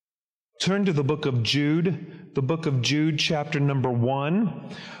Turn to the book of Jude, chapter number 1.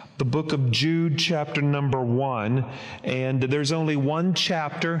 The book of Jude, chapter number 1. And there's only one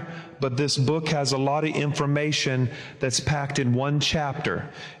chapter, but this book has a lot of information that's packed in one chapter.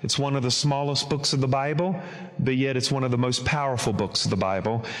 It's one of the smallest books of the Bible, but yet it's one of the most powerful books of the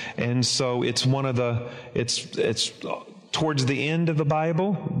Bible. And so it's one of the, it's towards the end of the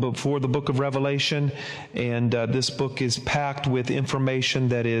Bible, before the book of Revelation, and this book is packed with information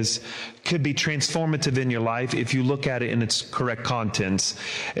that could be transformative in your life if you look at it in its correct contents.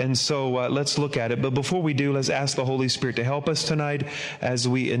 And so let's look at it. But before we do, let's ask the Holy Spirit to help us tonight as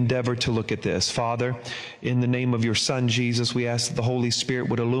we endeavor to look at this. Father, in the name of your Son, Jesus, we ask that the Holy Spirit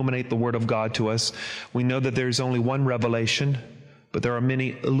would illuminate the Word of God to us. We know that there's only one revelation, but there are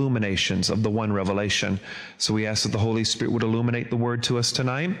many illuminations of the one revelation. So we ask that the Holy Spirit would illuminate the Word to us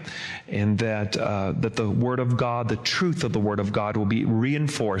tonight, and that the Word of God, the truth of the Word of God, will be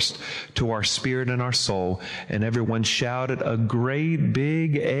reinforced to our spirit and our soul. And everyone shouted a great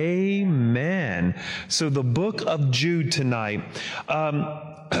big amen. So the book of Jude tonight,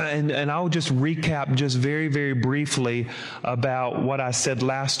 and I'll just recap just very, very briefly about what I said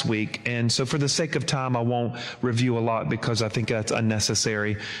last week. And so for the sake of time, I won't review a lot because I think that's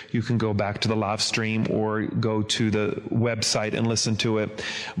unnecessary. You can go back to the live stream or go to the website and listen to it.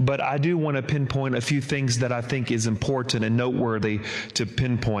 But I do want to pinpoint a few things that I think is important and noteworthy to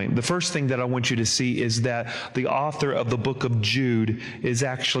pinpoint. The first thing that I want you to see is that the author of the book of Jude is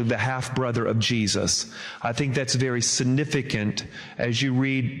actually the half-brother of Jesus. I think that's very significant as you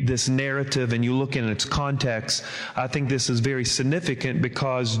read this narrative and you look in its context. I think this is very significant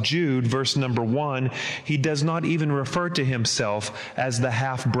because Jude, verse number 1, he does not even refer to himself as the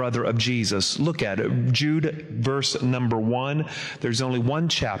half-brother of Jesus. Look at it. Jude, verse number 1. There's only one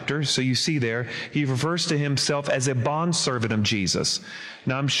chapter, so you see there, he refers to himself as a bondservant of Jesus.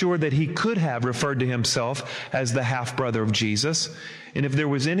 Now, I'm sure that he could have referred to himself as the half-brother of Jesus. And if there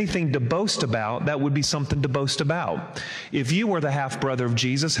was anything to boast about, that would be something to boast about. If you were the half-brother of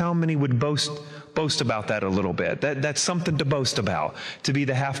Jesus, how many would boast about that a little bit? That's something to boast about, to be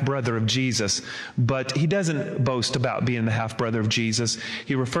the half-brother of Jesus. But he doesn't boast about being the half-brother of Jesus.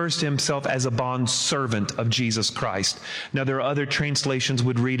 He refers to himself as a bond-servant of Jesus Christ. Now, there are other translations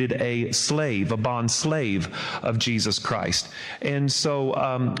would read it a slave, a bond-slave of Jesus Christ. And so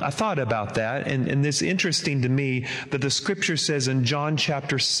I thought about that, and it's interesting to me that the Scripture says in John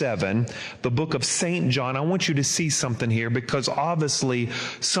chapter 7, the book of St. John, I want you to see something here because obviously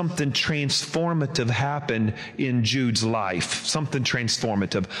something transformative happened in Jude's life. Something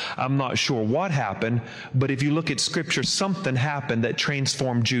transformative. I'm not sure what happened, but if you look at Scripture, something happened that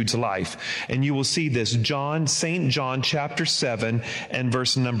transformed Jude's life. And you will see this, St. John chapter 7 and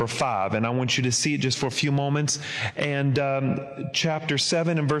verse number 5. And I want you to see it just for a few moments. And chapter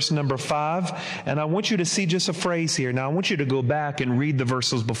 7 and verse number 5. And I want you to see just a phrase here. Now I want you to go back and read the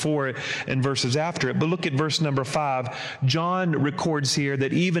verses before it and verses after it. But look at verse number 5. John records here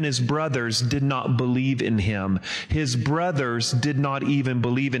that even his brothers did not believe in him. His brothers did not even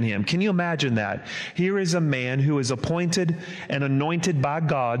believe in him. Can you imagine that? Here is a man who is appointed and anointed by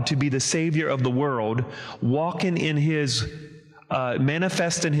God to be the Savior of the world, walking in his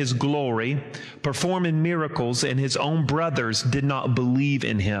manifest in his glory, performing miracles, and his own brothers did not believe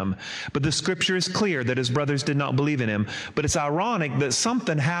in him. But the Scripture is clear that his brothers did not believe in him. But it's ironic that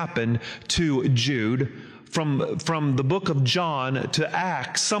something happened to Jude. From the book of John to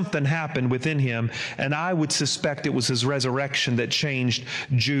Acts, something happened within him, and I would suspect it was his resurrection that changed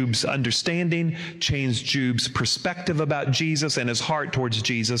Jude's understanding, changed Jude's perspective about Jesus and his heart towards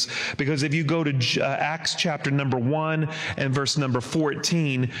Jesus. Because if you go to Acts chapter number 1 and verse number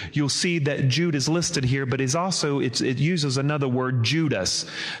 14, you'll see that Jude is listed here, but it uses another word, Judas.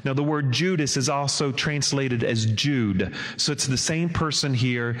 Now the word Judas is also translated as Jude. So it's the same person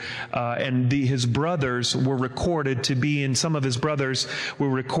here, and his brothers were recorded to be, and some of his brothers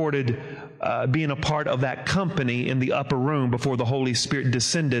were recorded being a part of that company in the upper room before the Holy Spirit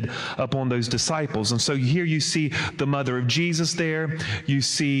descended upon those disciples. And so here you see the mother of Jesus there. You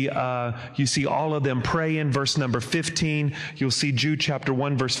see all of them praying. Verse number 15. You'll see Jude chapter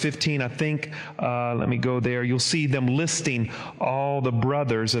 1 verse 15. I think. Let me go there. You'll see them listing all the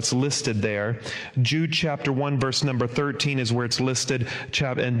brothers that's listed there. Jude chapter 1 verse number 13 is where it's listed.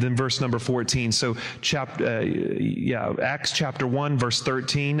 And then verse number 14. So chapter chapter 1, verse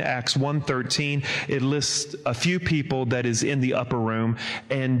 13, Acts 1:13, it lists a few people that is in the upper room,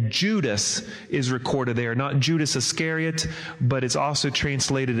 and Judas is recorded there. Not Judas Iscariot, but it's also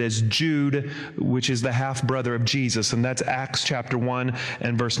translated as Jude, which is the half-brother of Jesus. And that's Acts chapter 1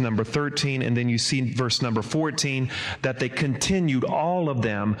 and verse number 13. And then you see verse number 14, that they continued, all of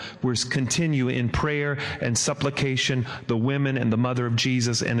them was continue in prayer and supplication, the women and the mother of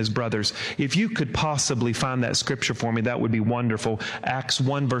Jesus and his brothers. If you could possibly find that scripture for me, that would be wonderful. Acts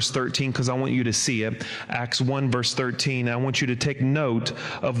 1 verse 13, because I want you to see it. Acts 1 verse 13, I want you to take note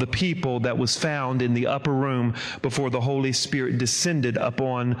of the people that was found in the upper room before the Holy Spirit descended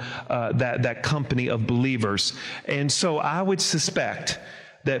upon that company of believers. And so I would suspect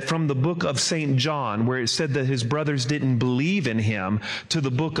that from the book of St. John, where it said that his brothers didn't believe in him, to the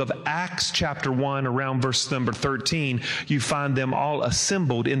book of Acts chapter 1, around verse number 13, you find them all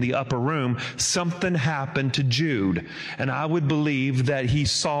assembled in the upper room. Something happened to Jude. And I would believe that he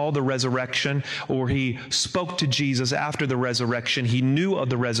saw the resurrection, or he spoke to Jesus after the resurrection. He knew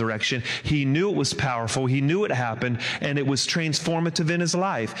of the resurrection. He knew it was powerful. He knew it happened, and it was transformative in his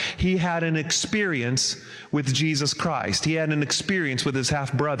life. He had an experience with Jesus Christ. He had an experience with his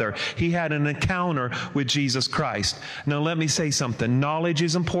half-brother. He had an encounter with Jesus Christ. Now let me say something. Knowledge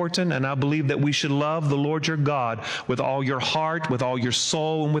is important, and I believe that we should love the Lord your God with all your heart, with all your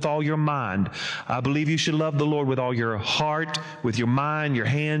soul, and with all your mind. I believe you should love the Lord with all your heart, with your mind, your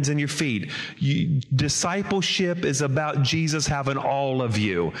hands, and your feet. Discipleship is about Jesus having all of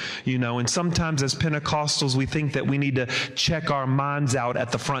you, and sometimes as Pentecostals, we think that we need to check our minds out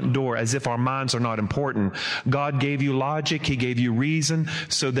at the front door as if our minds are not important. God gave you logic. He gave you reason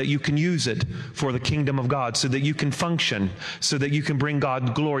so that you can use it for the kingdom of God, so that you can function, so that you can bring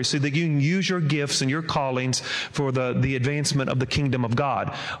God glory, so that you can use your gifts and your callings for the advancement of the kingdom of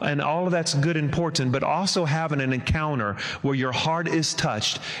God. And all of that's good and important, but also having an encounter where your heart is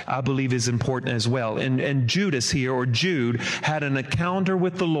touched, I believe is important as well. And Judas here, or Jude, had an encounter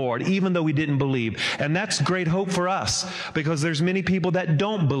with the Lord, even though he didn't believe. And that's great hope for us, because there's many people that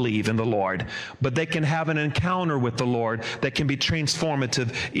don't believe in the Lord, but they can have an encounter with the Lord that can be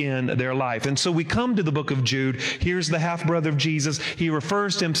transformative in their life. And so we come to the book of Jude. Here's the half-brother of Jesus. He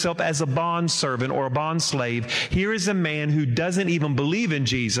refers to himself as a bondservant or a bondslave. Here is a man who doesn't even believe in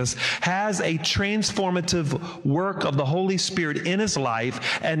Jesus, has a transformative work of the Holy Spirit in his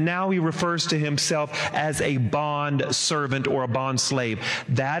life, and now he refers to himself as a bond servant or a bond slave.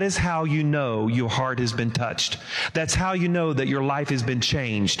 That is how you know your heart has been touched. That's how you know that your life has been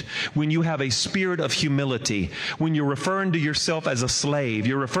changed. When you have a spirit of humility, when you're referring to yourself as a slave,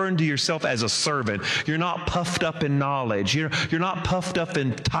 you're referring to yourself as a servant. You're not puffed up in knowledge. You're not puffed up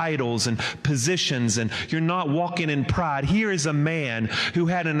in titles and positions, and you're not walking in pride. Here is a man who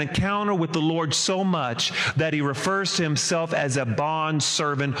had an encounter with the Lord so much that he refers to himself as a bond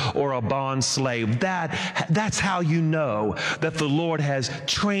servant or a bond slave. That's how you know that the Lord has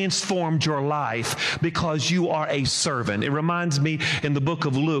transformed your life, because you are a servant. It reminds me in the book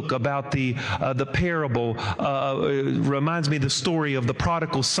of Luke about the parable. Reminds me the story of the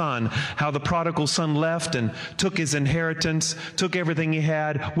prodigal son, how the prodigal son left and took his inheritance, took everything he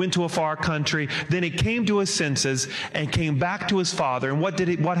had, went to a far country. Then he came to his senses and came back to his father. And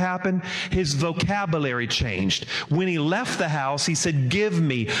what happened? His vocabulary changed. When he left the house, he said, "Give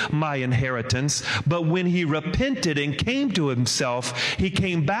me my inheritance." But when he repented and came to himself, he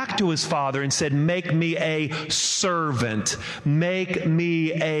came back to his father and said, "Make me a servant. Make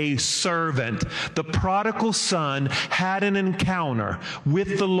me a servant." The prodigal son had an encounter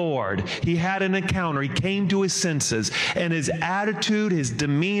with the Lord. He had an encounter. He came to his senses, and his attitude, his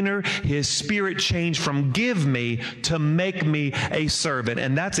demeanor, his spirit changed from "give me" to "make me a servant."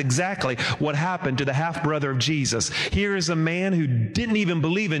 And that's exactly what happened to the half-brother of Jesus. Here is a man who didn't even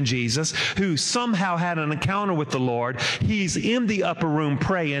believe in Jesus, who somehow had an encounter with the Lord. He's in the upper room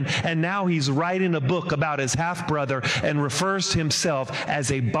praying, and now he's writing a book about his half-brother and refers to himself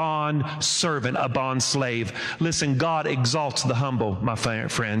as a bond servant, a bond slave. Listen, God exalts the humble, my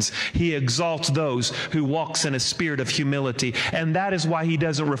friends. He exalts those who walks in a spirit of humility. And that is why he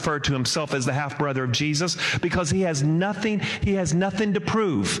doesn't refer to himself as the half-brother of Jesus, because he has nothing to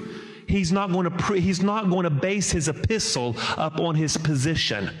prove. He's not going to base his epistle upon his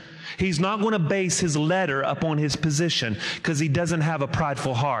position. He's not going to base his letter upon his position, because he doesn't have a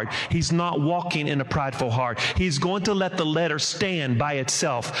prideful heart. He's not walking in a prideful heart. He's going to let the letter stand by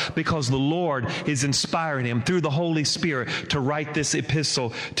itself, because the Lord is inspiring him through the Holy Spirit to write this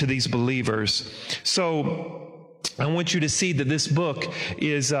epistle to these believers. So I want you to see that this book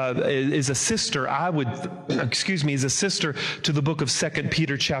is a sister. Is a sister to the book of 2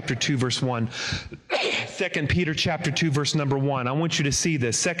 Peter chapter 2 verse 1. 2 Peter chapter 2, verse number 1. I want you to see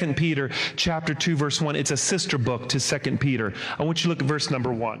this. 2 Peter chapter 2, verse 1. It's a sister book to 2 Peter. I want you to look at verse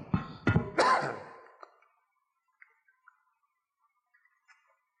number 1.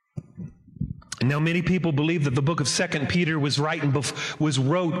 Now, many people believe that the book of 2 Peter was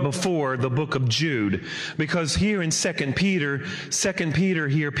wrote before the book of Jude, because here in 2 Peter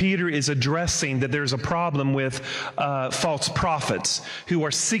here, Peter is addressing that there's a problem with false prophets who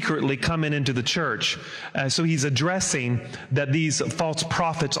are secretly coming into the church. So he's addressing that these false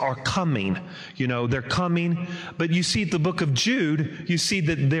prophets are coming. You know, they're coming. But you see the book of Jude, you see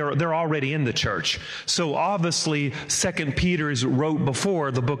that they're already in the church. So obviously, 2 Peter is wrote before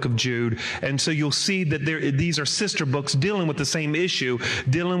the book of Jude, and so you'll see that these are sister books dealing with the same issue,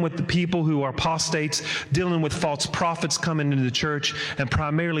 dealing with the people who are apostates, dealing with false prophets coming into the church, and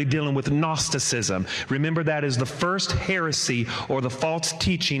primarily dealing with Gnosticism. Remember, that is the first heresy or the false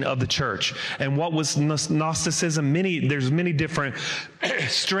teaching of the church. And what was Gnosticism? There's many different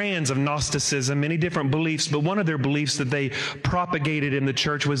strands of Gnosticism, many different beliefs, but one of their beliefs that they propagated in the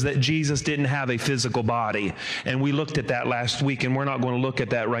church was that Jesus didn't have a physical body. And we looked at that last week, and we're not going to look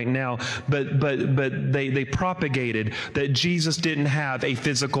at that right now, but they propagated that Jesus didn't have a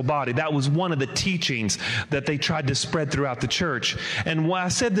physical body. That was one of the teachings that they tried to spread throughout the church. And I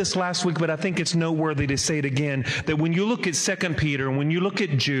said this last week, but I think it's noteworthy to say it again, that when you look at 2 Peter and when you look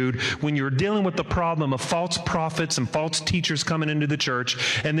at Jude, when you're dealing with the problem of false prophets and false teachers coming into the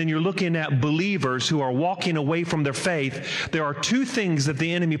church, and then you're looking at believers who are walking away from their faith, there are two things that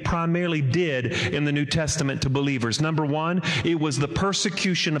the enemy primarily did in the New Testament to believers. Number one, it was the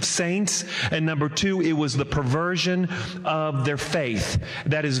persecution of saints, and number two, it was the perversion of their faith.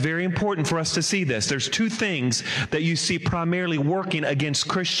 That is very important for us to see this. There's two things that you see primarily working against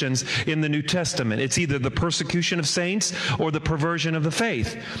Christians in the New Testament. It's either the persecution of saints or the perversion of the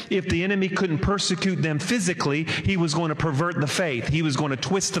faith. If the enemy couldn't persecute them physically, he was going to pervert the faith. He was going to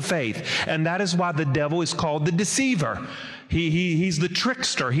twist the faith. And that is why the devil is called the deceiver. He's the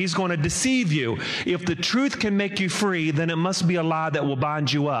trickster. He's going to deceive you. If the truth can make you free, then it must be a lie that will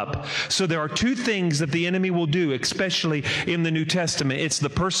bind you up. So there are two things that the enemy will do, especially in the New Testament. It's the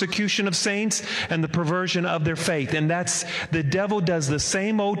persecution of saints and the perversion of their faith. And the devil does the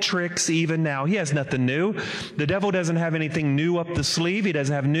same old tricks even now. He has nothing new. The devil doesn't have anything new up the sleeve. He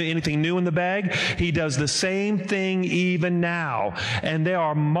doesn't have anything new in the bag. He does the same thing even now. And there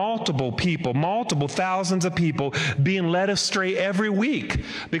are multiple thousands of people being led astray every week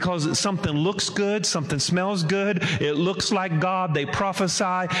because something looks good, something smells good, it looks like God, they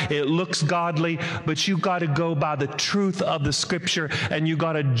prophesy, it looks godly, but you got to go by the truth of the Scripture, and you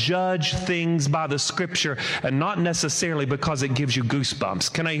got to judge things by the Scripture, and not necessarily because it gives you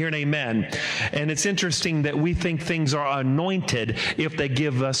goosebumps. Can I hear an amen? And it's interesting that we think things are anointed if they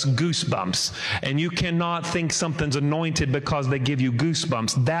give us goosebumps, and you cannot think something's anointed because they give you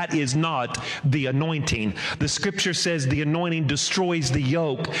goosebumps. That is not the anointing. The Scripture says the anointing destroys the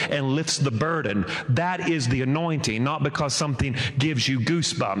yoke and lifts the burden. That is the anointing, not because something gives you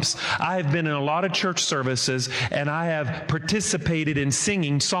goosebumps. I have been in a lot of church services, and I have participated in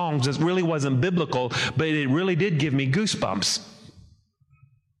singing songs that really wasn't biblical, but it really did give me goosebumps.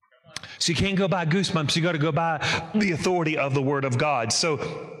 So you can't go by goosebumps. You got to go by the authority of the Word of God.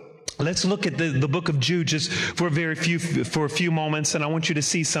 So let's look at the book of Jude just for a few moments, and I want you to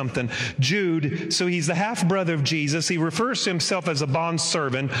see something. Jude, so he's the half-brother of Jesus. He refers to himself as a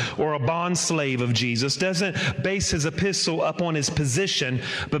bondservant or a bond-slave of Jesus. Doesn't base his epistle upon his position,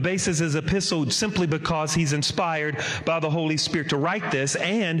 but bases his epistle simply because he's inspired by the Holy Spirit to write this,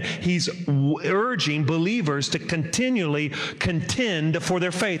 and he's urging believers to continually contend for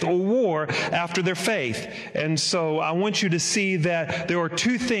their faith or war after their faith. And so I want you to see that there are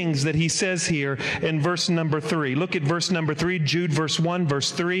two things that he says here in verse number 3. Look at verse number 3, Jude verse 1,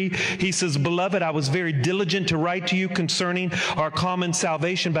 verse 3. He says, "Beloved, I was very diligent to write to you concerning our common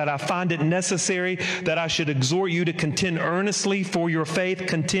salvation, but I find it necessary that I should exhort you to contend earnestly for your faith."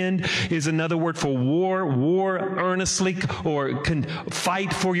 Contend is another word for war. War earnestly, or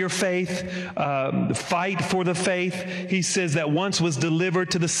fight for your faith. Fight for the faith. He says that once was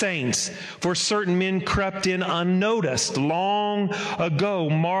delivered to the saints. For certain men crept in unnoticed long ago,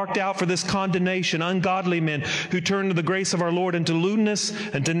 marked out for this condemnation, ungodly men who turn to the grace of our Lord into lewdness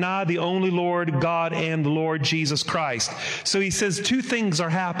and deny the only Lord God and the Lord Jesus Christ. So he says two things are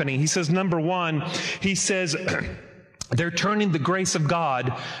happening. He says, number one, he says they're turning the grace of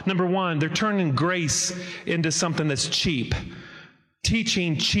God. Number one, they're turning grace into something that's cheap.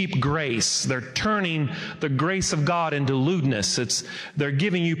 teaching cheap grace. They're turning the grace of God into lewdness. They're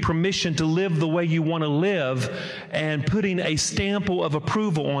giving you permission to live the way you want to live and putting a stamp of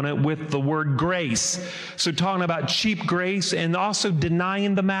approval on it with the word grace. So talking about cheap grace and also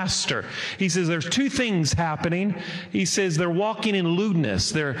denying the master. He says there's two things happening. He says they're walking in lewdness.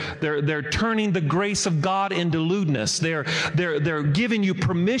 They're turning the grace of God into lewdness. They're giving you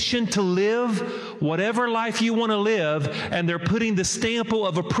permission to live whatever life you want to live, and they're putting the stamp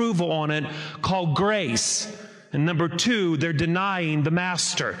of approval on it called grace. And number two, they're denying the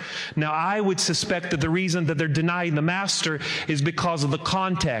master. Now, I would suspect that the reason that they're denying the master is because of the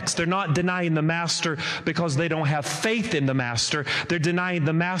context. They're not denying the master because they don't have faith in the master. They're denying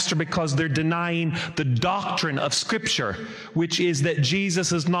the master because they're denying the doctrine of Scripture, which is that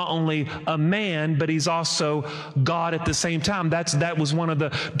Jesus is not only a man, but he's also God at the same time. That was one of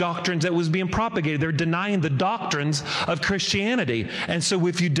the doctrines that was being propagated. They're denying the doctrines of Christianity. And so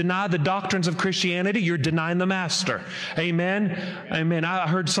if you deny the doctrines of Christianity, you're denying the master. Amen? Amen. I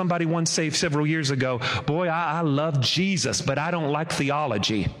heard somebody once say several years ago, boy, I love Jesus, but I don't like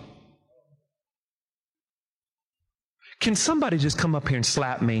theology. Can somebody just come up here and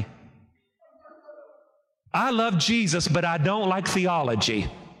slap me? I love Jesus, but I don't like theology.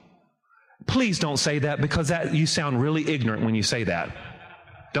 Please don't say that, because you sound really ignorant when you say that.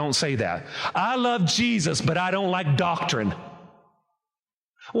 Don't say that. I love Jesus, but I don't like doctrine.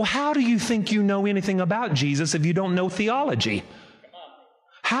 Well, how do you think you know anything about Jesus if you don't know theology?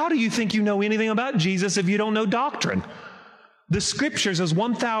 How do you think you know anything about Jesus if you don't know doctrine? The Scriptures is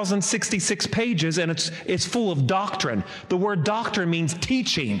 1,066 pages, and it's full of doctrine. The word doctrine means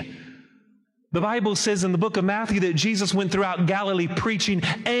teaching. The Bible says in the book of Matthew that Jesus went throughout Galilee preaching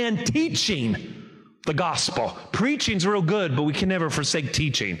and teaching the gospel. Preaching's real good, but we can never forsake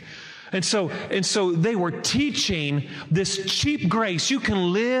teaching. And so they were teaching this cheap grace. You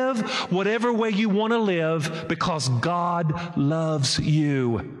can live whatever way you want to live because God loves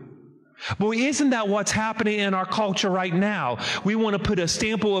you. Boy, isn't that what's happening in our culture right now? We want to put a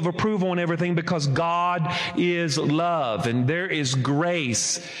stamp of approval on everything because God is love and there is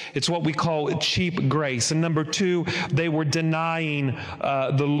grace. It's what we call cheap grace. And number two, they were denying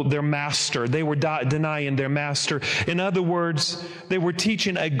their master. They were denying their master. In other words, they were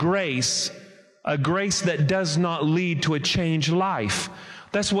teaching a grace that does not lead to a changed life.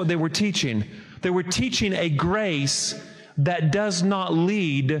 That's what they were teaching. They were teaching a grace that does not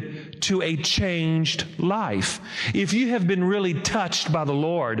lead to a changed life. If you have been really touched by the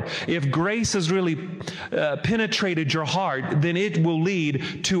Lord, if grace has really penetrated your heart, then it will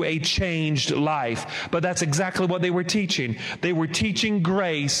lead to a changed life. But that's exactly what they were teaching. They were teaching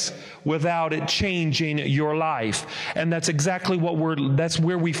grace without it changing your life. And that's exactly that's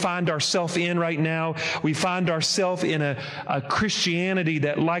where we find ourselves in right now. We find ourselves in a Christianity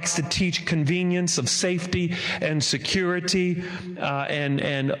that likes to teach convenience of safety and security,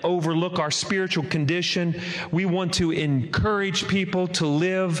 and overlook our spiritual condition. We want to encourage people to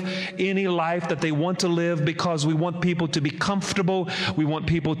live any life that they want to live because we want people to be comfortable. We want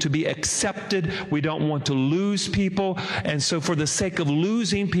people to be accepted. We don't want to lose people. And so for the sake of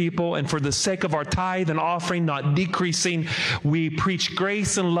losing people and for the sake of our tithe and offering not decreasing, we preach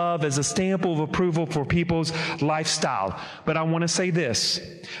grace and love as a stamp of approval for people's lifestyle. But I want to say this,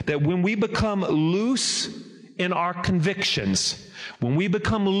 that when we become loose in our convictions, when we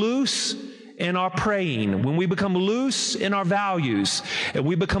become loose in our praying, when we become loose in our values, and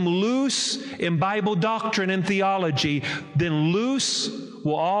we become loose in Bible doctrine and theology, then loose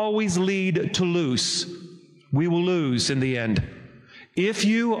will always lead to loose. We will lose in the end. If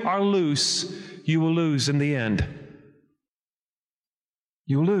you are loose, you will lose in the end.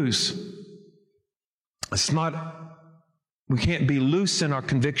 You'll lose. We can't be loose in our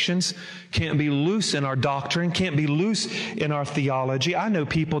convictions, can't be loose in our doctrine, can't be loose in our theology. I know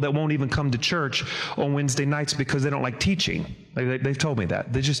people that won't even come to church on Wednesday nights because they don't like teaching. They've told me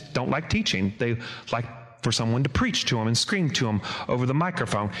that. They just don't like teaching. They like for someone to preach to them and scream to them over the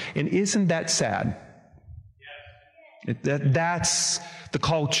microphone. And isn't that sad? That's the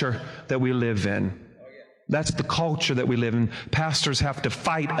culture that we live in. That's the culture that we live in. Pastors have to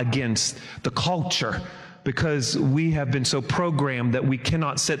fight against the culture, because we have been so programmed that we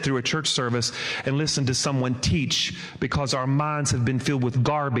cannot sit through a church service and listen to someone teach because our minds have been filled with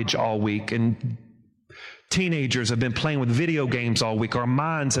garbage all week and Teenagers have been playing with video games all week. Our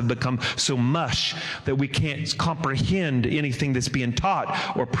minds have become so mush that we can't comprehend anything that's being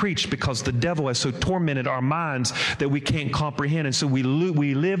taught or preached because the devil has so tormented our minds that we can't comprehend. And so we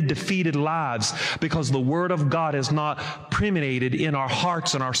live defeated lives because the Word of God is not permeated in our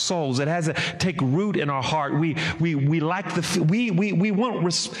hearts and our souls. It hasn't taken root in our heart. We like we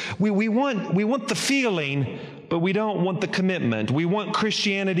want the feeling, but we don't want the commitment. We want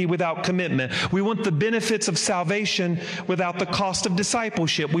Christianity without commitment. We want the benefits of salvation without the cost of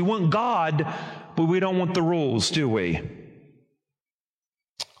discipleship. We want God, but we don't want the rules, do we?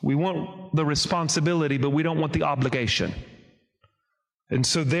 We want the responsibility, but we don't want the obligation. And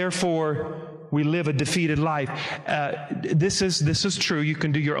so therefore, we live a defeated life. This is true. You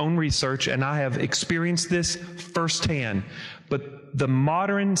can do your own research, and I have experienced this firsthand. But the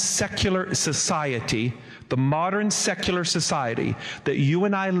modern secular society that you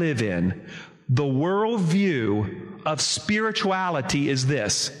and I live in, the worldview of spirituality is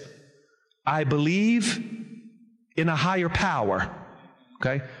this: I believe in a higher power.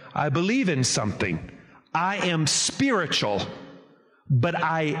 Okay? I believe in something. I am spiritual, but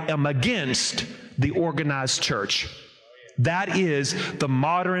I am against the organized church. That is the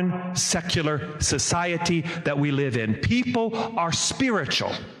modern secular society that we live in. People are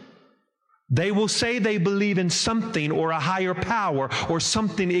spiritual. They will say they believe in something or a higher power or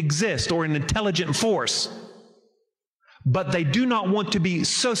something exists or an intelligent force. But they do not want to be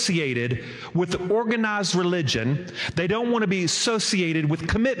associated with organized religion. They don't want to be associated with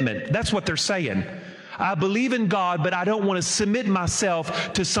commitment. That's what they're saying. I believe in God, but I don't want to submit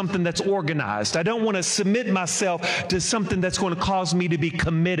myself to something that's organized. I don't want to submit myself to something that's going to cause me to be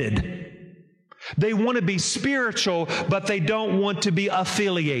committed. They want to be spiritual, but they don't want to be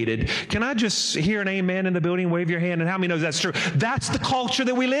affiliated. Can I just hear an amen in the building? Wave your hand. And how many knows that's true? That's the culture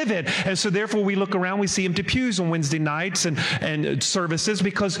that we live in. And so therefore we look around, we see empty pews on Wednesday nights and services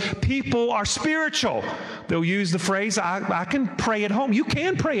because people are spiritual. They'll use the phrase, I can pray at home. You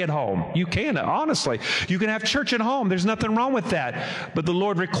can pray at home. You can, honestly. You can have church at home. There's nothing wrong with that. But the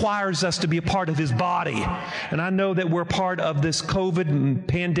Lord requires us to be a part of His body. And I know that we're part of this COVID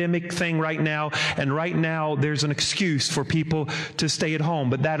pandemic thing right now. And right now, there's an excuse for people to stay at home,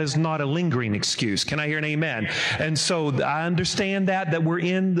 but that is not a lingering excuse. Can I hear an amen? And so I understand that we're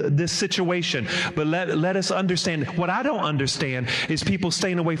in this situation, but let us understand. What I don't understand is people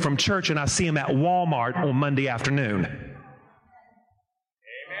staying away from church, and I see them at Walmart on Monday afternoon. Amen.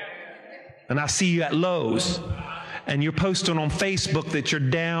 And I see you at Lowe's. And you're posting on Facebook that you're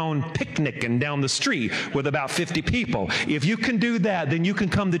down picnicking down the street with about 50 people. If you can do that, then you can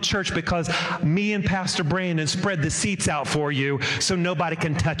come to church because me and Pastor Brandon spread the seats out for you so nobody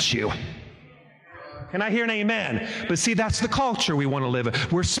can touch you. Can I hear an amen? But see, that's the culture we want to live in.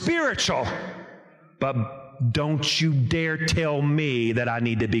 We're spiritual, but don't you dare tell me that I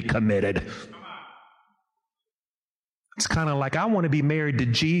need to be committed. It's kind of like I want to be married to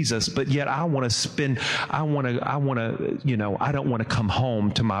Jesus, but yet I don't want to come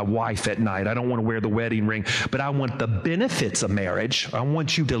home to my wife at night. I don't want to wear the wedding ring, but I want the benefits of marriage. I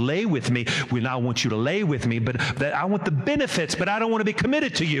want you to lay with me when I want you to lay with me, but that I want the benefits, but I don't want to be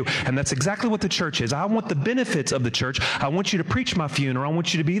committed to you. And that's exactly what the church is. I want the benefits of the church. I want you to preach my funeral. I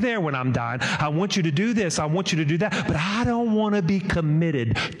want you to be there when I'm dying. I want you to do this. I want you to do that, but I don't want to be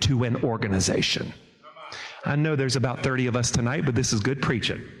committed to an organization. I know there's about 30 of us tonight, but this is good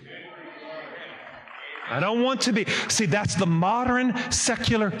preaching. I don't want to be. See, that's the modern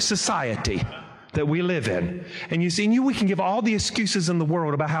secular society that we live in. And you see, we can give all the excuses in the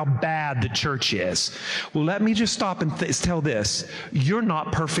world about how bad the church is. Well, let me just stop and tell this. You're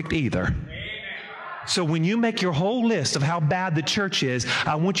not perfect either. So when you make your whole list of how bad the church is,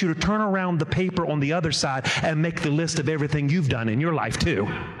 I want you to turn around the paper on the other side and make the list of everything you've done in your life too.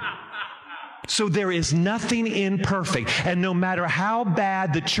 So there is nothing imperfect. And no matter how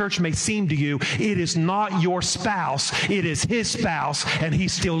bad the church may seem to you, it is not your spouse. It is His spouse, and He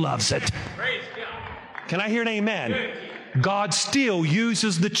still loves it. Can I hear an amen? God still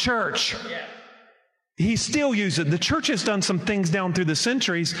uses the church. He still uses it. The church has done some things down through the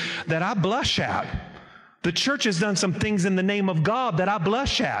centuries that I blush at. The church has done some things in the name of God that I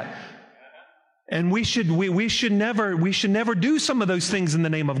blush at. And we should never do some of those things in the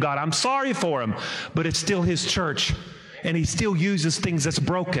name of God. I'm sorry for Him, but it's still His church. And He still uses things that's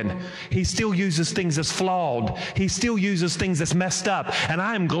broken. He still uses things that's flawed. He still uses things that's messed up. And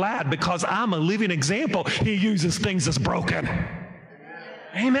I am glad because I'm a living example. He uses things that's broken.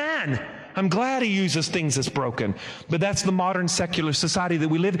 Amen. I'm glad He uses things that's broken. But that's the modern secular society that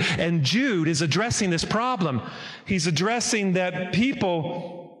we live in. And Jude is addressing this problem. He's addressing that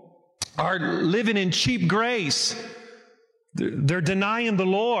people are living in cheap grace. They're denying the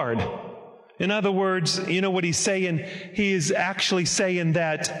Lord. In other words, you know what he's saying? He is actually saying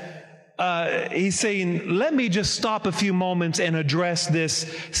that he's saying, let me just stop a few moments and address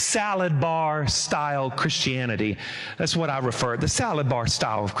this salad bar style Christianity. That's what I refer to, the salad bar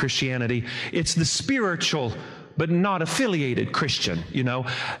style of Christianity. It's the spiritual but not affiliated Christian, you know.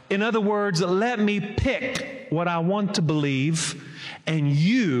 In other words, let me pick what I want to believe, and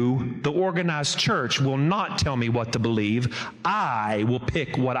you, the organized church, will not tell me what to believe. I will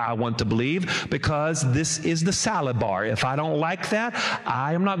pick what I want to believe, because this is the salad bar. If I don't like that,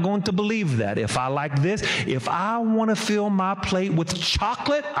 I am not going to believe that. If I like this, if I want to fill my plate with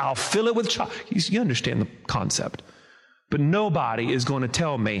chocolate, I'll fill it with chocolate. You understand the concept. But nobody is going to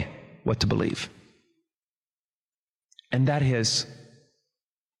tell me what to believe. And that has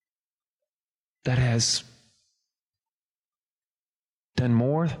done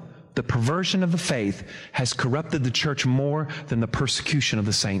more. The perversion of the faith has corrupted the church more than the persecution of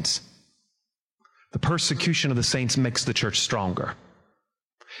the saints. The persecution of the saints makes the church stronger.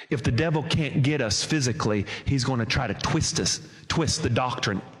 If the devil can't get us physically, he's going to try to twist the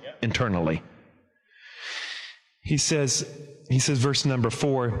doctrine internally. He says, verse number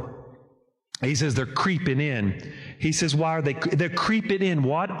 4, he says they're creeping in. He says, why are they? They're creeping in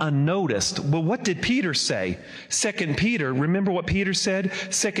what? Unnoticed. Well, what did Peter say? 2 Peter, remember what Peter said?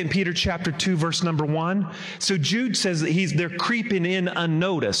 2 Peter chapter 2, verse number 1. So Jude says that they're creeping in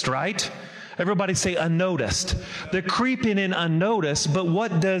unnoticed, right? Everybody say unnoticed. They're creeping in unnoticed, but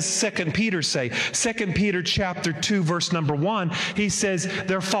what does 2 Peter say? 2 Peter chapter 2, verse number 1, he says,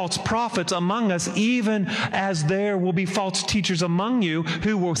 there are false prophets among us, even as there will be false teachers among you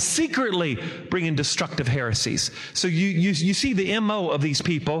who will secretly bring in destructive heresies. So you see the MO of these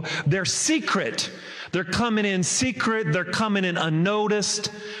people. They're secret. They're coming in secret. They're coming in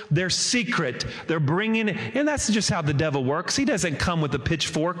unnoticed. They're secret. They're bringing, and that's just how the devil works. He doesn't come with a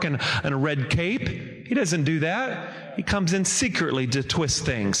pitchfork and a red cape. He doesn't do that. He comes in secretly to twist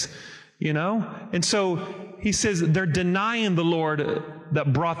things, you know? And so he says they're denying the Lord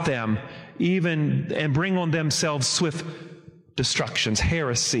that brought them, even, and bring on themselves swift destructions,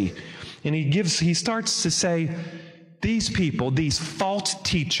 heresy. And he starts to say, these people, these false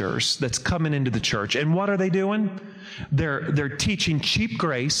teachers that's coming into the church, and what are they doing? They're teaching cheap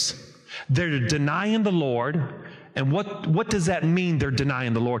grace. They're denying the Lord. And what does that mean, they're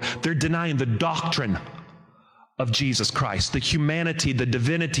denying the Lord? They're denying the doctrine of Jesus Christ, the humanity, the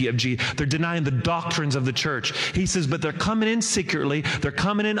divinity of Jesus. They're denying the doctrines of the church. He says, but they're coming in secretly. They're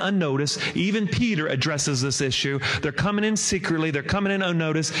coming in unnoticed. Even Peter addresses this issue. They're coming in secretly. They're coming in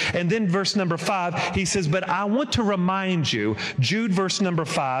unnoticed. And then verse number 5, he says, but I want to remind you, Jude verse number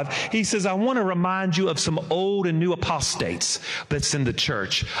 5, he says, I want to remind you of some old and new apostates that's in the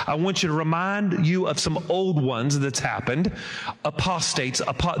church. I want you to remind you of some old ones that's happened. Apostates,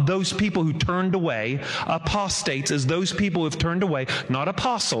 those people who turned away. Apostates is those people who have turned away, not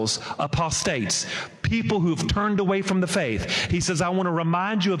apostles, apostates, people who have turned away from the faith. He says, I want to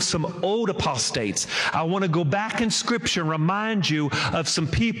remind you of some old apostates. I want to go back in Scripture and remind you of some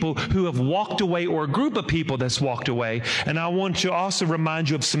people who have walked away, or a group of people that's walked away. And I want to also remind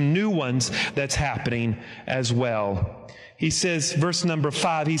you of some new ones that's happening as well. He says, verse number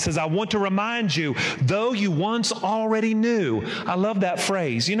 5, he says, I want to remind you, though you once already knew. I love that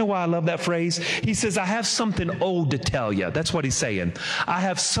phrase. You know why I love that phrase? He says, I have something old to tell you. That's what he's saying. I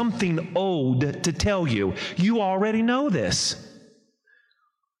have something old to tell you. You already know this.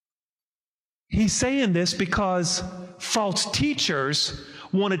 He's saying this because false teachers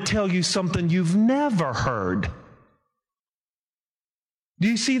want to tell you something you've never heard. Do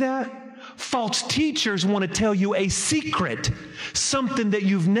you see that? False teachers want to tell you a secret, something that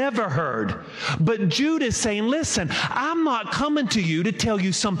you've never heard. But Jude is saying, listen, I'm not coming to you to tell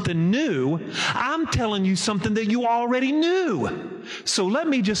you something new. I'm telling you something that you already knew. So let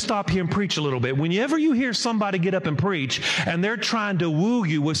me just stop here and preach a little bit. Whenever you hear somebody get up and preach and they're trying to woo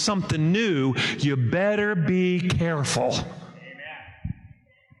you with something new, you better be careful.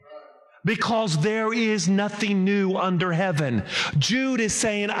 Because there is nothing new under heaven. Jude is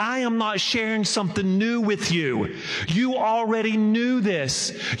saying, I am not sharing something new with you. You already knew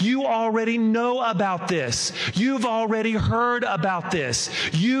this. You already know about this. You've already heard about this.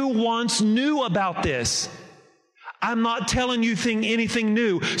 You once knew about this. I'm not telling you anything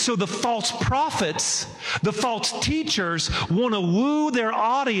new. So the false prophets, the false teachers want to woo their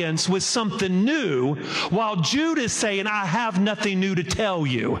audience with something new, while Jude is saying, I have nothing new to tell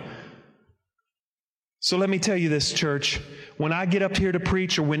you. So let me tell you this, church. When I get up here to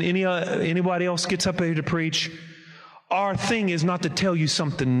preach, or when anybody else gets up here to preach, Our thing is not to tell you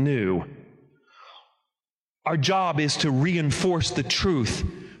something new. Our job is to reinforce the truth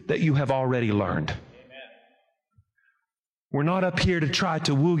that you have already learned. Amen. We're not up here to try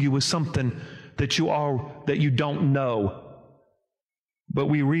to woo you with something that you don't know, but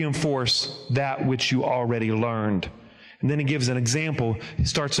we reinforce that which you already learned. And then he gives an example. He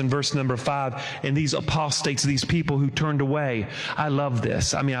starts in verse number 5. And these apostates, these people who turned away. I love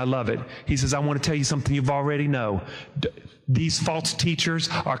this. I love it. He says, I want to tell you something you've already know. These false teachers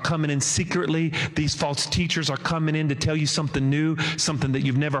are coming in secretly. These false teachers are coming in to tell you something new, something that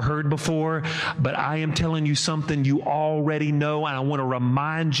you've never heard before. But I am telling you something you already know, and I want to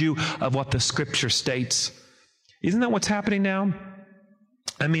remind you of what the Scripture states. Isn't that what's happening now?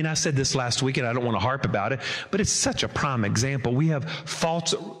 I said this last week, and I don't want to harp about it, but it's such a prime example. We have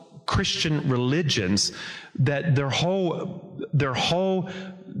false Christian religions that their whole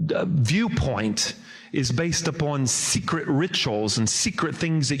viewpoint is based upon secret rituals and secret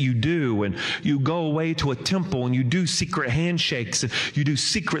things that you do. And you go away to a temple and you do secret handshakes and you do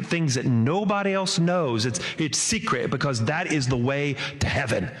secret things that nobody else knows. It's secret because that is the way to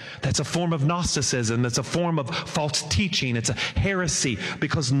heaven. That's a form of Gnosticism. That's a form of false teaching. It's a heresy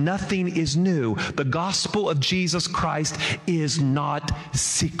because nothing is new. The gospel of Jesus Christ is not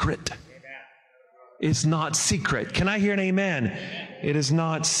secret. It's not secret. Can I hear an amen? It is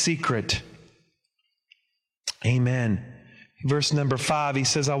not secret. Amen. Verse number 5, he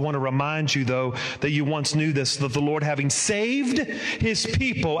says, I want to remind you, though, that you once knew this, that the Lord, having saved his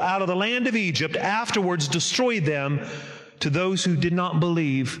people out of the land of Egypt, afterwards destroyed them to those who did not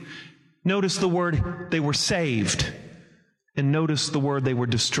believe. Notice the word, they were saved. And notice the word, they were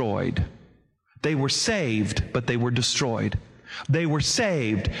destroyed. They were saved, but they were destroyed. They were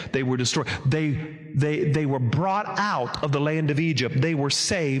saved, they were destroyed. They were brought out of the land of Egypt. They were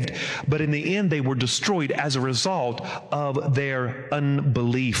saved, but in the end they were destroyed as a result of their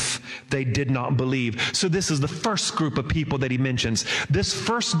unbelief. They did not believe. So this is the first group of people that he mentions. This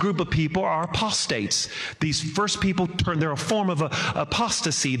first group of people are apostates. These first people they're a form of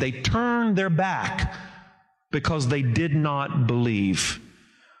apostasy. They turn their back because they did not believe.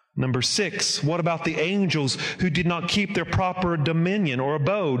 Number 6, what about the angels who did not keep their proper dominion or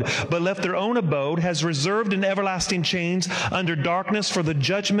abode, but left their own abode, has reserved in everlasting chains under darkness for the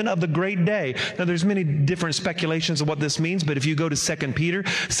judgment of the great day? Now, there's many different speculations of what this means, but if you go to 2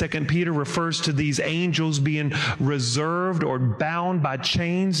 Peter refers to these angels being reserved or bound by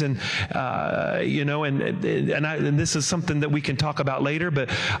chains, and this is something that we can talk about later, but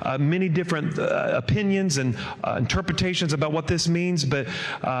many different opinions and interpretations about what this means, but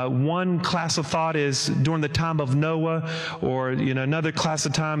one class of thought is during the time of Noah, or another class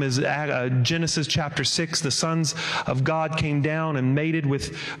of time is Genesis chapter 6. The sons of God came down and mated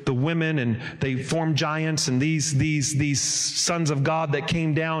with the women, and they formed giants. And these sons of God that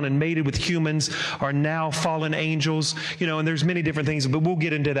came down and mated with humans are now fallen angels. And there's many different things, but we'll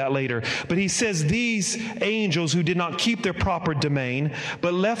get into that later. But he says these angels who did not keep their proper domain,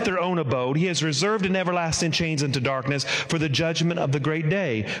 but left their own abode, he has reserved in everlasting chains into darkness for the judgment of the great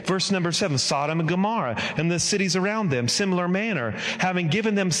day. Verse number 7, Sodom and Gomorrah and the cities around them, similar manner, having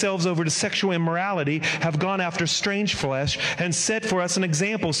given themselves over to sexual immorality, have gone after strange flesh and set for us an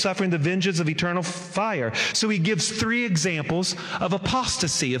example, suffering the vengeance of eternal fire. So he gives 3 examples of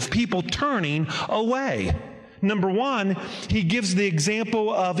apostasy, of people turning away. Number 1, he gives the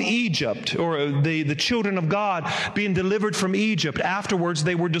example of Egypt, or the children of God being delivered from Egypt. Afterwards,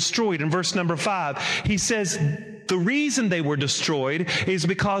 they were destroyed. In verse number 5, he says the reason they were destroyed is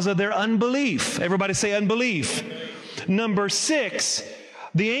because of their unbelief. Everybody say unbelief. Number 6,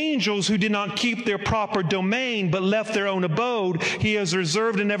 the angels who did not keep their proper domain but left their own abode, he has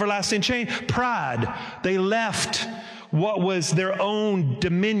reserved an everlasting chain. Pride. They left what was their own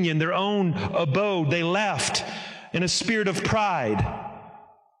dominion, their own abode. They left in a spirit of pride.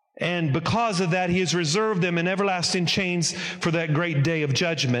 And because of that, he has reserved them in everlasting chains for that great day of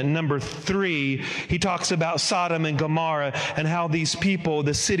judgment. Number 3, he talks about Sodom and Gomorrah and how these people,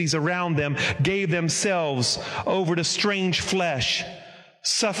 the cities around them, gave themselves over to strange flesh,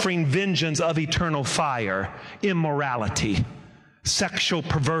 suffering vengeance of eternal fire, immorality, sexual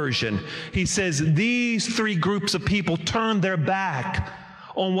perversion. He says these 3 groups of people turned their back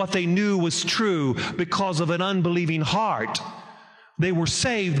on what they knew was true because of an unbelieving heart. They were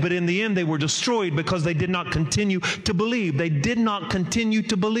saved, but in the end they were destroyed because they did not continue to believe. They did not continue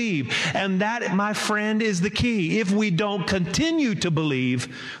to believe. And that, my friend, is the key. If we don't continue to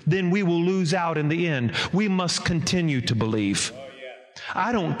believe, then we will lose out in the end. We must continue to believe.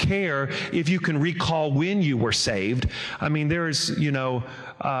 I don't care if you can recall when you were saved. There's,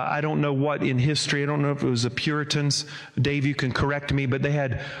 I don't know what in history, I don't know if it was the Puritans. Dave, you can correct me, but they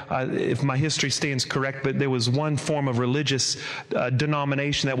had, if my history stands correct, but there was one form of religious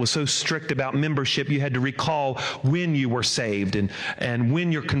denomination that was so strict about membership, you had to recall when you were saved and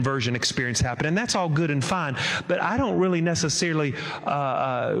when your conversion experience happened. And that's all good and fine, but I don't really necessarily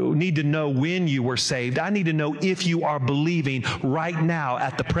need to know when you were saved. I need to know if you are believing right now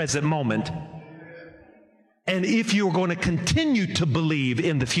at the present moment. And if you're going to continue to believe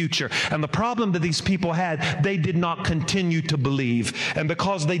in the future. And the problem that these people had, they did not continue to believe. And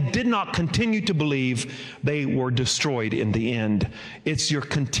because they did not continue to believe, they were destroyed in the end. It's your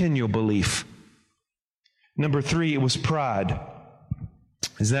continual belief. Number 3, it was pride.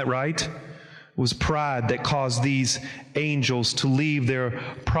 Is that right? It was pride that caused these angels to leave their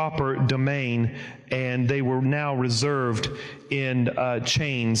proper domain, and they were now reserved in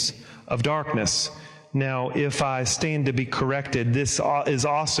chains of darkness. Now, if I stand to be corrected, this is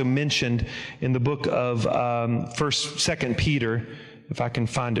also mentioned in the book of 2 Peter, if I can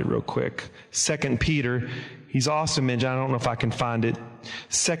find it real quick. 2 Peter, he's also mentioned, I don't know if I can find it.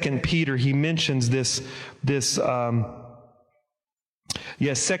 2 Peter, he mentions this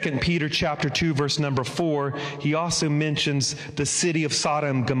 2 Peter chapter 2, verse number 4, he also mentions the city of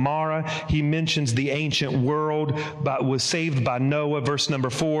Sodom and Gomorrah. He mentions the ancient world was saved by Noah, verse number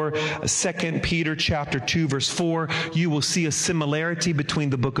 4. 2 Peter chapter 2, verse 4, you will see a similarity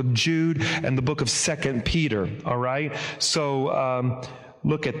between the book of Jude and the book of 2 Peter, all right? So,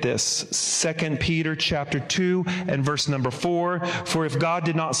 look at this. 2 Peter chapter 2 and verse number 4, for if God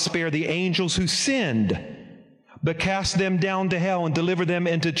did not spare the angels who sinned, but cast them down to hell and deliver them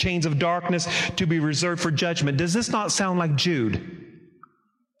into chains of darkness to be reserved for judgment. Does this not sound like Jude?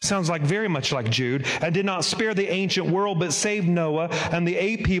 Sounds like very much like Jude. And did not spare the ancient world, but saved Noah and the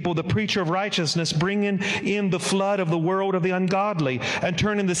 8 people, the preacher of righteousness, bringing in the flood of the world of the ungodly, and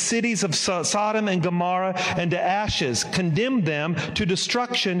turning the cities of Sodom and Gomorrah into ashes, condemned them to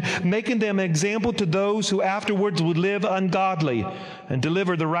destruction, making them an example to those who afterwards would live ungodly, and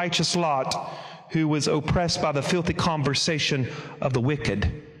delivered the righteous Lot, who was oppressed by the filthy conversation of the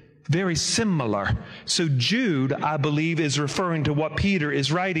wicked. Very similar. So Jude, I believe, is referring to what Peter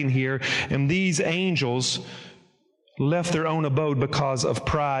is writing here. And these angels left their own abode because of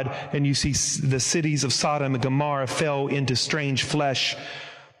pride. And you see the cities of Sodom and Gomorrah fell into strange flesh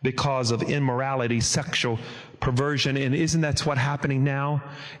because of immorality, sexual perversion. And isn't that what's happening now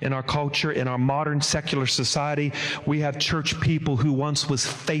in our culture, in our modern secular society? We have church people who once was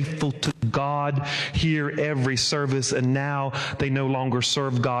faithful to God here every service, and now they no longer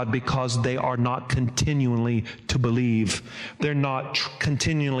serve God because they are not continually to believe. They're not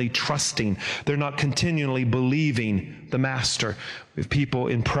continually trusting. They're not continually believing the Master. With people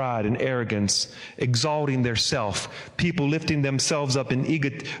in pride and arrogance, exalting their self, people lifting themselves up in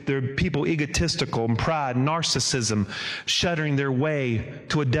they're people egotistical and pride, narcissism, shuddering their way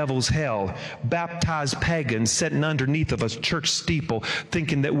to a devil's hell, baptized pagans sitting underneath of a church steeple,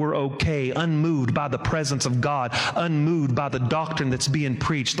 thinking that we're okay, unmoved by the presence of God, unmoved by the doctrine that's being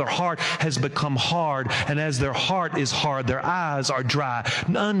preached. Their heart has become hard, and as their heart is hard, their eyes are dry,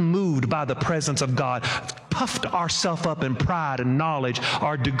 unmoved by the presence of God, puffed ourselves up in pride and knowledge,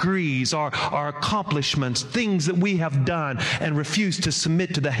 our degrees, our accomplishments, things that we have done, and refuse to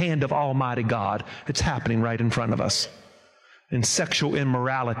submit to the hand of Almighty God. It's happening right in front of us. In sexual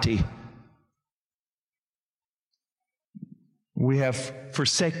immorality, we have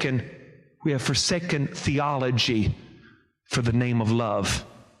forsaken theology for the name of love.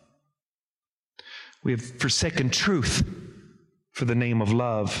 We have forsaken truth for the name of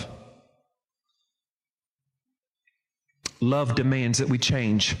love. Love demands that we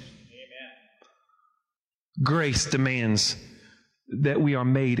change. Amen. Grace demands that we are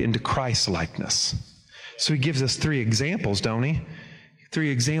made into Christ-likeness. So he gives us 3 examples, don't he? 3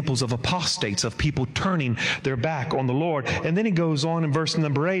 examples of apostates, of people turning their back on the Lord. And then he goes on in verse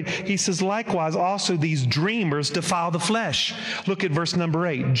number 8. He says, likewise also these dreamers defile the flesh. Look at verse number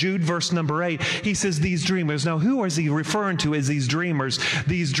 8. Jude, verse number 8. He says these dreamers. Now, who is he referring to as these dreamers?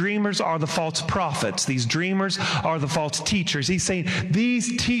 These dreamers are the false prophets. These dreamers are the false teachers. He's saying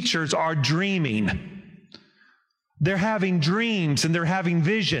these teachers are dreaming. They're having dreams and they're having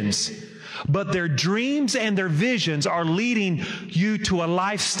visions. But their dreams and their visions are leading you to a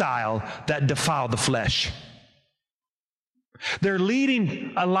lifestyle that defile the flesh. They're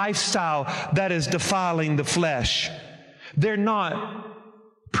leading a lifestyle that is defiling the flesh. They're not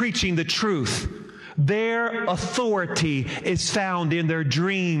preaching the truth. Their authority is found in their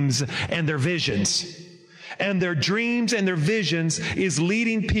dreams and their visions. And their dreams and their visions is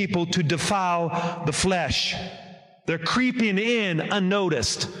leading people to defile the flesh. They're creeping in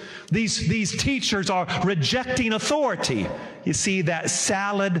unnoticed. These teachers are rejecting authority. You see, that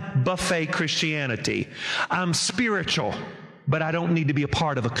salad buffet Christianity. I'm spiritual, but I don't need to be a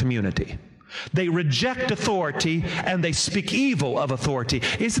part of a community. They reject authority and they speak evil of authority.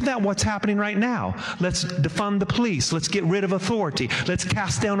 Isn't that what's happening right now? Let's defund the police. Let's get rid of authority. Let's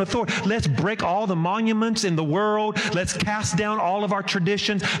cast down authority. Let's break all the monuments in the world. Let's cast down all of our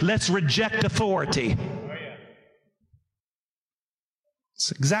traditions. Let's reject authority.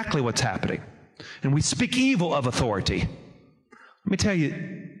 It's exactly what's happening. And we speak evil of authority. Let me tell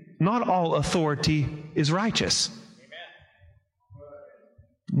you, not all authority is righteous.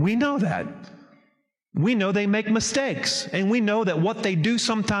 We know that. We know they make mistakes. And we know that what they do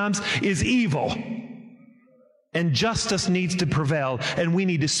sometimes is evil. And justice needs to prevail, and we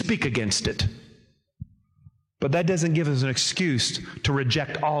need to speak against it. But that doesn't give us an excuse to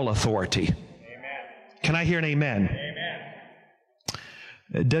reject all authority. Amen. Can I hear an amen? Amen.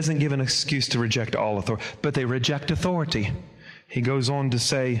 It doesn't give an excuse to reject all authority, but they reject authority. He goes on to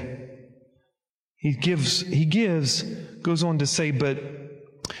say, goes on to say, but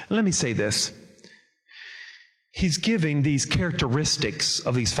let me say this. He's giving these characteristics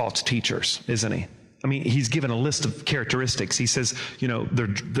of these false teachers, isn't he? I mean, he's given a list of characteristics. He says,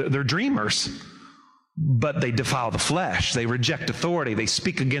 they're dreamers, but they defile the flesh. They reject authority. They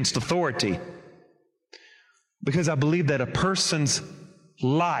speak against authority. Because I believe that a person's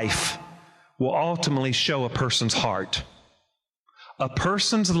life will ultimately show a person's heart. A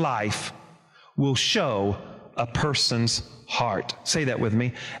person's life will show a person's heart. Say that with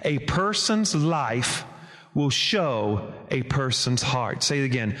me. A person's life will show a person's heart. Say it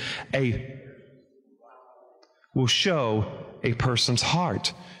again. Will show a person's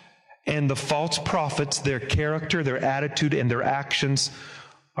heart. And the false prophets, their character, their attitude, and their actions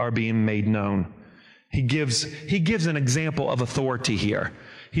are being made known. He gives an example of authority here.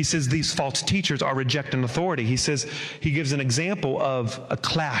 He says these false teachers are rejecting authority. He gives an example of a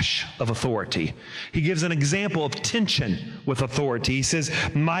clash of authority. He gives an example of tension with authority. He says,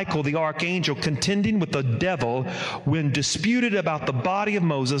 Michael, the archangel, contending with the devil when disputed about the body of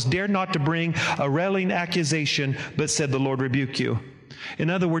Moses, dared not to bring a railing accusation, but said, the Lord rebuke you. In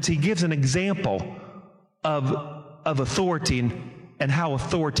other words, he gives an example of authority and how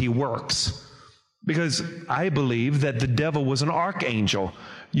authority works. Because I believe that the devil was an archangel.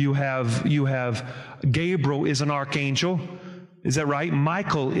 You have Gabriel is an archangel. Is that right?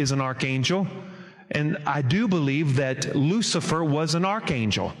 Michael is an archangel. And I do believe that Lucifer was an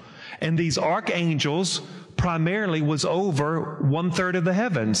archangel. And these archangels primarily was over 1/3 of the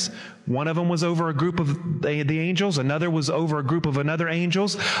heavens. One of them was over a group of the angels. Another was over a group of another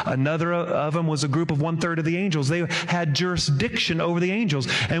angels. Another of them was a group of 1/3 of the angels. They had jurisdiction over the angels.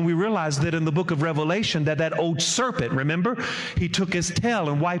 And we realized that in the book of Revelation that old serpent, remember? He took his tail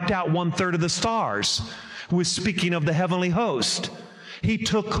and wiped out 1/3 of the stars. Who was speaking of the heavenly host. He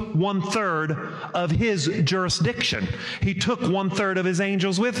took 1/3 of his jurisdiction. He took 1/3 of his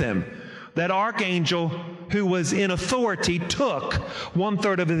angels with him. That archangel who was in authority took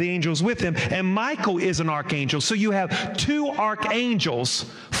 1/3 of the angels with him, and Michael is an archangel. So you have two archangels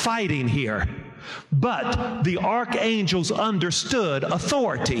fighting here. But the archangels understood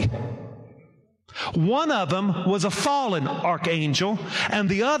authority. One of them was a fallen archangel, and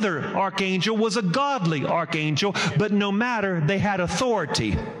the other archangel was a godly archangel, but no matter, they had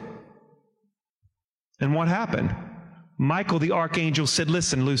authority. And what happened? Michael the archangel said,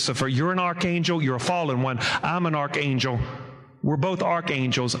 listen, Lucifer, you're an archangel, you're a fallen one. I'm an archangel. We're both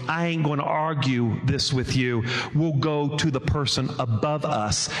archangels. I ain't going to argue this with you. We'll go to the person above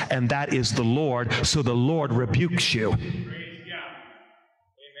us, and that is the Lord. So the Lord rebukes you. Praise God.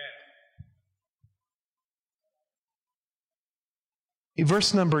 Amen. In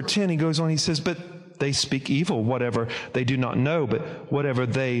verse number 10, he goes on, he says, but they speak evil, whatever they do not know, but whatever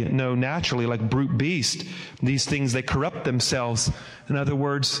they know naturally, like brute beast. These things, they corrupt themselves. In other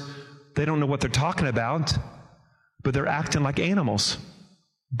words, they don't know what they're talking about, but they're acting like animals.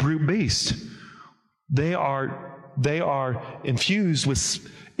 Brute beast. They are infused with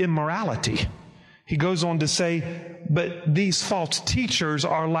immorality. He goes on to say, but these false teachers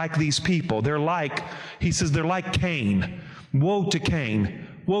are like these people. He says, they're like Cain. Woe to Cain.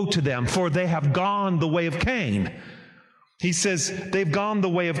 Woe to them, for they have gone the way of Cain. He says, they've gone the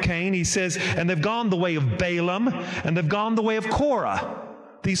way of Cain. He says, and they've gone the way of Balaam, and they've gone the way of Korah.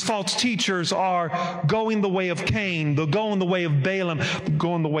 These false teachers are going the way of Cain. They're going the way of Balaam,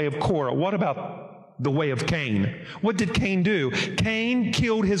 going the way of Korah. What about the way of Cain? What did Cain do? Cain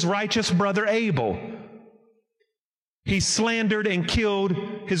killed his righteous brother Abel. He slandered and killed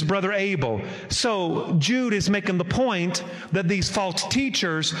his brother Abel. So Jude is making the point that these false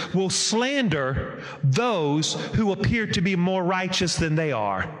teachers will slander those who appear to be more righteous than they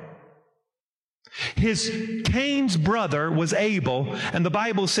are. Cain's brother was Abel, and the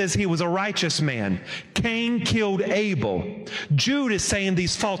Bible says he was a righteous man. Cain killed Abel. Jude is saying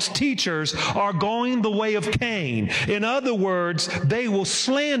these false teachers are going the way of Cain. In other words, they will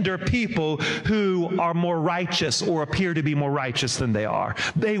slander people who are more righteous or appear to be more righteous than they are.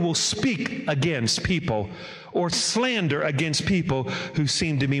 They will speak against people or slander against people who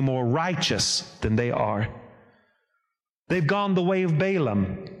seem to be more righteous than they are. They've gone the way of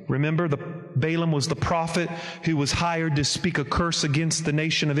Balaam. Remember, Balaam was the prophet who was hired to speak a curse against the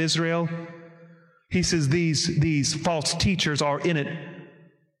nation of Israel. He says these false teachers are in it.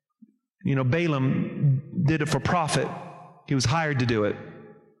 You know, Balaam did it for profit. He was hired to do it.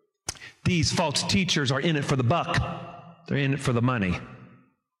 These false teachers are in it for the buck. They're in it for the money.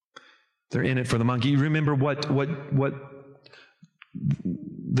 They're in it for the monkey. You remember what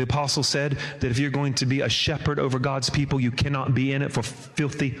the apostle said, that if you're going to be a shepherd over God's people, you cannot be in it for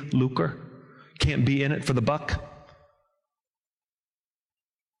filthy lucre. Can't be in it for the buck.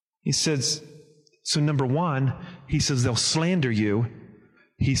 He says, so number one, he says they'll slander you.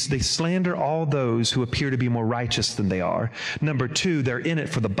 They slander all those who appear to be more righteous than they are. Number two, they're in it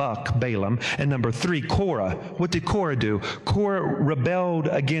for the buck, Balaam. And number three, Korah. What did Korah do? Korah rebelled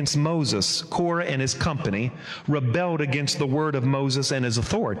against Moses. Korah and his company rebelled against the word of Moses and his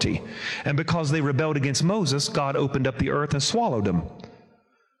authority. And because they rebelled against Moses, God opened up the earth and swallowed them.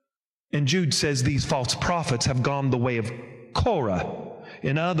 And Jude says these false prophets have gone the way of Korah.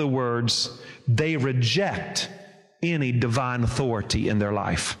 In other words, they reject any divine authority in their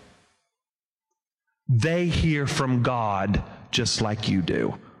life. They hear from God just like you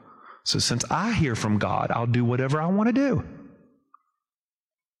do. So since I hear from God, I'll do whatever I want to do.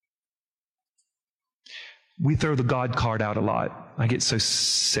 We throw the God card out a lot. I get so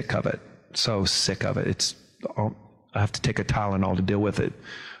sick of it. So sick of it. I have to take a Tylenol to deal with it.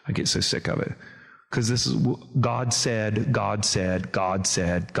 I get so sick of it. Because this is God said, God said, God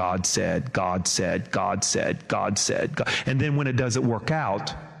said, God said, God said, God said, God said, God. And then when it doesn't work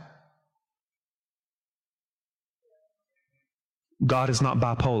out, God is not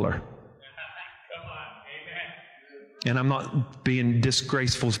bipolar. Come on, amen. And I'm not being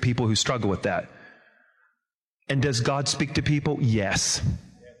disgraceful to people who struggle with that. And does God speak to people? Yes.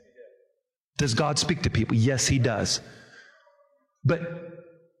 Does God speak to people? Yes, He does. But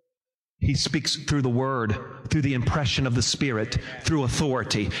He speaks through the Word, through the impression of the Spirit, through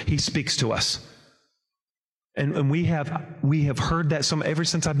authority. He speaks to us. And we have heard that ever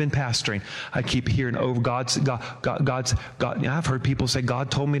since I've been pastoring. I keep hearing, God's. I've heard people say, God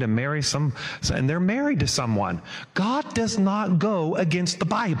told me to marry and they're married to someone. God does not go against the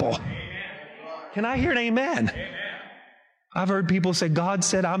Bible. Amen. Can I hear an amen? Amen. I've heard people say, God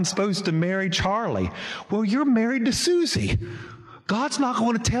said I'm supposed to marry Charlie. Well, you're married to Susie. God's not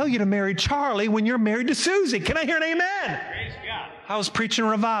going to tell you to marry Charlie when you're married to Susie. Can I hear an amen? Praise God. I was preaching a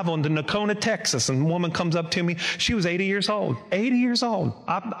revival in Nocona, Texas, and a woman comes up to me. She was 80 years old. 80 years old.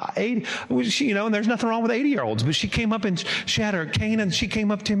 80. And there's nothing wrong with 80-year-olds. But she came up and she had her cane, and she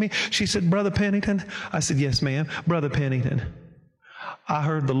came up to me. She said, Brother Pennington. I said, yes, ma'am. Brother Pennington, I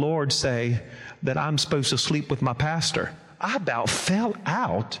heard the Lord say that I'm supposed to sleep with my pastor. I about fell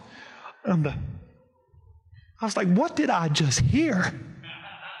out. I was like, what did I just hear?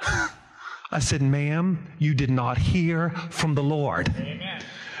 I said, ma'am, you did not hear from the Lord. Amen.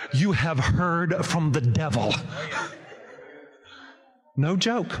 You have heard from the devil. No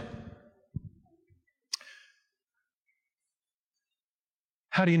joke.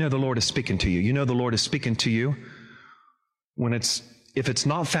 How do you know the Lord is speaking to you? You know the Lord is speaking to you if it's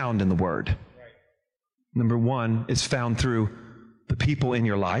not found in the Word. Right. Number one, it's found through the people in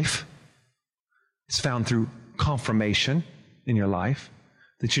your life. It's found through confirmation in your life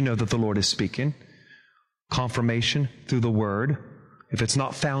that you know that the Lord is speaking. Confirmation through the Word. If it's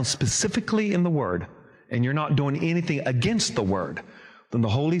not found specifically in the Word and you're not doing anything against the Word, then the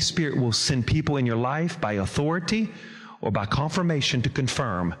Holy Spirit will send people in your life by authority or by confirmation to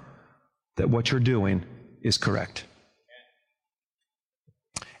confirm that what you're doing is correct.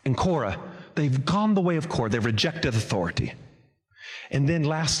 And Korah, they've gone the way of Korah. They've rejected authority. And then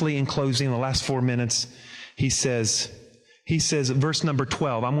lastly, in closing, the last 4 minutes, he says, verse number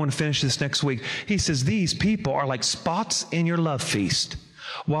 12, I'm going to finish this next week. He says, these people are like spots in your love feast.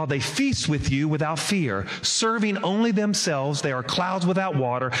 While they feast with you without fear, serving only themselves, they are clouds without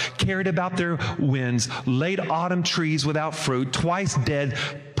water, carried about their winds, late autumn trees without fruit, twice dead,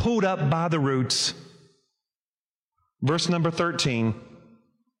 pulled up by the roots. Verse number 13.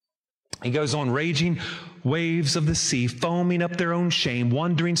 He goes on, raging waves of the sea, foaming up their own shame,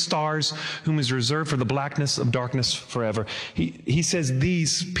 wandering stars, whom is reserved for the blackness of darkness forever. He says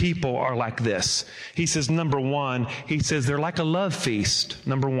these people are like this. He says, number one, he says they're like a love feast.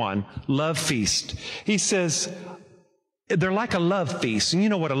 Number one, love feast. He says they're like a love feast. And you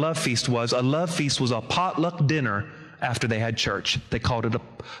know what a love feast was? A love feast was a potluck dinner after they had church. They called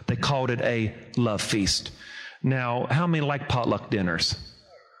it a love feast. Now, how many like potluck dinners?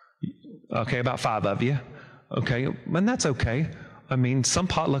 Okay, about 5 of you. Okay, and that's okay. I mean, some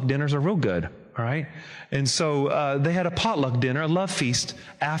potluck dinners are real good, all right? And so they had a potluck dinner, a love feast,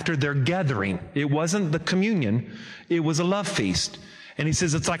 after their gathering. It wasn't the communion. It was a love feast. And he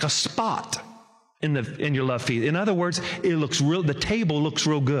says it's like a spot in your love feast. In other words, the table looks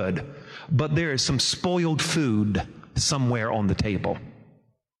real good, but there is some spoiled food somewhere on the table.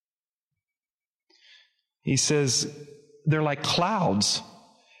 He says they're like clouds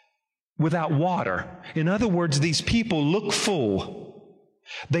without water. In other words, these people look full.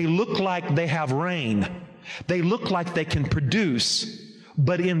 They look like they have rain. They look like they can produce,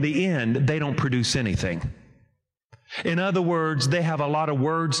 but in the end, they don't produce anything. In other words, they have a lot of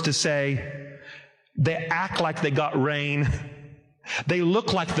words to say. They act like they got rain. They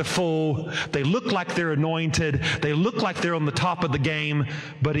look like they're full. They look like they're anointed. They look like they're on the top of the game,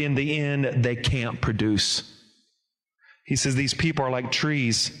 but in the end, they can't produce. He says these people are like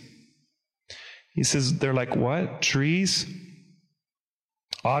trees. He says they're like what? Trees?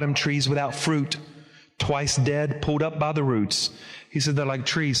 Autumn trees without fruit, twice dead, pulled up by the roots. He said they're like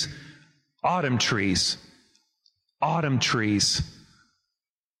trees. Autumn trees. Autumn trees.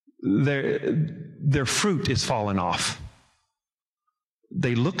 Their fruit is falling off.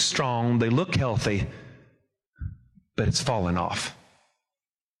 They look strong, they look healthy, but it's falling off.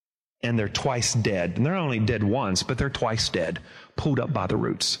 And they're twice dead. And they're not only dead once, but they're twice dead, pulled up by the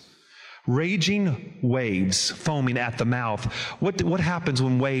roots. Raging waves foaming at the mouth. What happens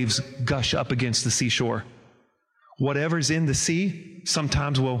when waves gush up against the seashore? Whatever's in the sea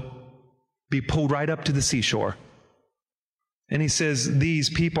sometimes will be pulled right up to the seashore. And he says these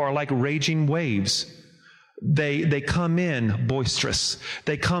people are like raging waves. They come in boisterous.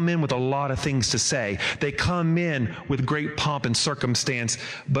 They come in with a lot of things to say. They come in with great pomp and circumstance,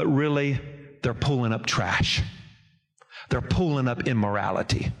 but really they're pulling up trash. They're pulling up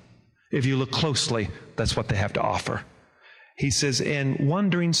immorality. If you look closely, that's what they have to offer. He says, and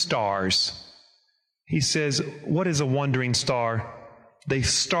wandering stars. He says, what is a wandering star?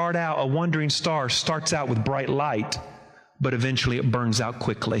 A wandering star starts out with bright light, but eventually it burns out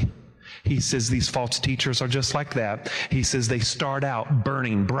quickly. He says these false teachers are just like that. He says they start out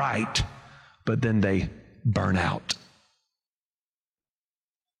burning bright, but then they burn out.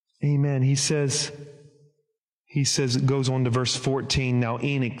 Amen. He says, it goes on to verse 14, now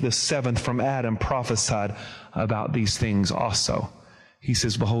Enoch, the seventh from Adam, prophesied about these things also. He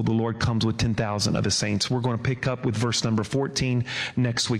says, behold, the Lord comes with 10,000 of his saints. We're going to pick up with verse number 14 next week.